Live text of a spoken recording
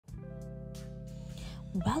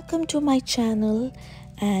Welcome to my channel,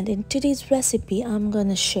 and in today's recipe I'm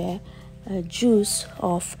gonna share a juice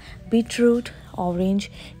of beetroot,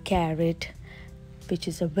 orange, carrot, which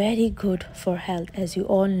is a very good for health. As you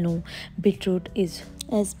all know, beetroot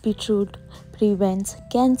prevents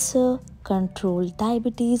cancer, control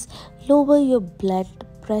diabetes, lower your blood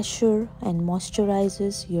pressure, and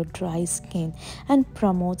moisturizes your dry skin and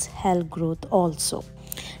promotes health growth also.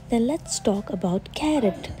 Then let's talk about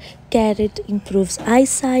carrot. Carrot improves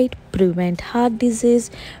eyesight, prevents heart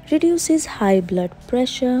disease, reduces high blood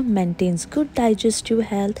pressure, maintains good digestive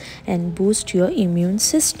health, and boosts your immune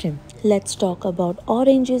system. Let's talk about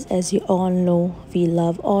oranges. As you all know, we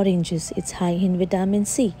love oranges. It's high in vitamin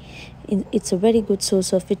C. It's a very good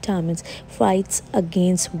source of vitamins, fights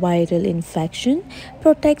against viral infection,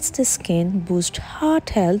 protects the skin, boosts heart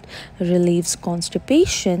health, relieves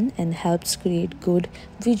constipation, and helps create good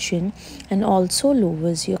vision, and also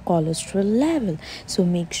lowers your cholesterol level. So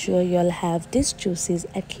make sure you'll have these juices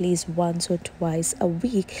at least once or twice a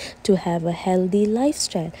week to have a healthy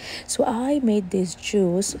lifestyle. So I made this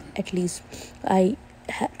juice at least I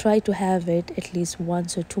try to have it at least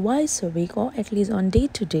once or twice a week, or at least on day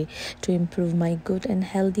to day, to improve my good and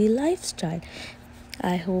healthy lifestyle.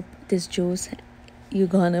 I hope this juice you're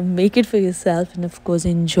gonna make it for yourself and of course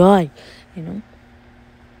enjoy, you know.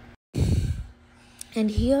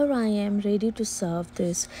 And here I am ready to serve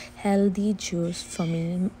this healthy juice for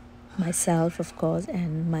me, myself, of course,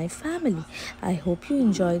 and my family. I hope you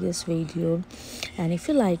enjoy this video, and if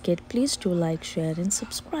you like it, please do like, share, and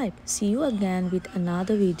subscribe. See you again with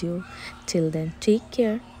another video. Till then, take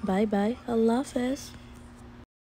care. Bye bye. Allah Hafiz.